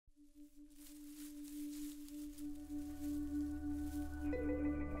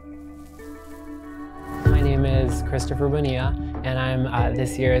Christopher Bonilla, and I'm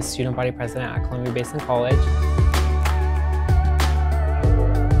this year's student body president at Columbia Basin College.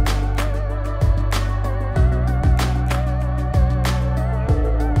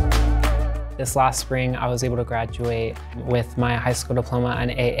 This last spring, I was able to graduate with my high school diploma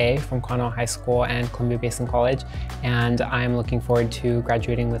and AA from Conwell High School and Columbia Basin College, and I'm looking forward to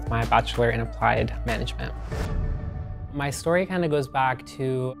graduating with my Bachelor in Applied Management. My story kind of goes back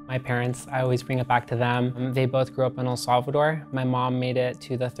to my parents. I always bring it back to them. They both grew up in El Salvador. My mom made it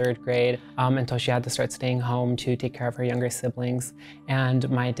to the 3rd grade until she had to start staying home to take care of her younger siblings. And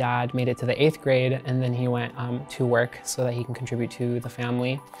my dad made it to the 8th grade, and then he went to work so that he can contribute to the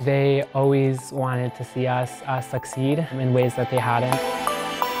family. They always wanted to see us succeed in ways that they hadn't.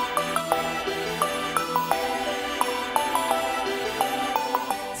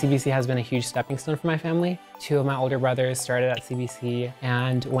 CBC has been a huge stepping stone for my family. 2 of my older brothers started at CBC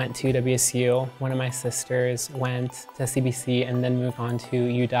and went to WSU. One of my sisters went to CBC and then moved on to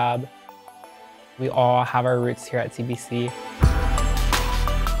UW. We all have our roots here at CBC.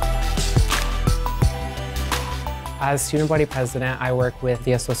 As student body president, I work with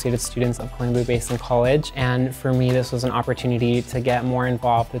the associated students of Columbia Basin College, and for me this was an opportunity to get more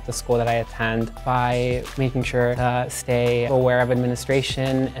involved with the school that I attend by making sure to stay aware of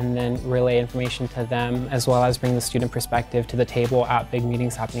administration and then relay information to them, as well as bring the student perspective to the table at big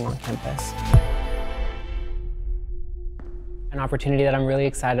meetings happening on campus. An opportunity that I'm really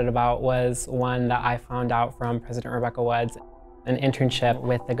excited about was one that I found out from President Rebecca Woods, an internship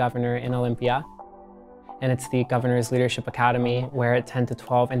with the governor in Olympia. And it's the Governor's Leadership Academy, where 10 to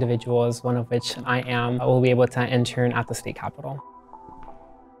 12 individuals, one of which I am, will be able to intern at the state capitol.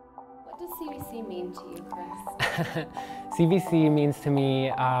 What does CBC mean to you, Chris? CBC means to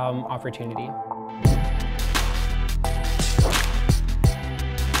me opportunity.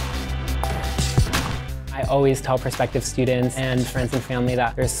 I always tell prospective students and friends and family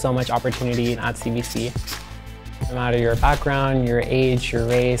that there's so much opportunity at CBC. No matter your background, your age, your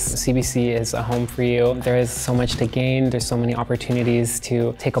race, CBC is a home for you. There is so much to gain, there's so many opportunities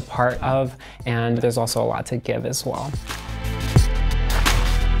to take a part of, and there's also a lot to give as well.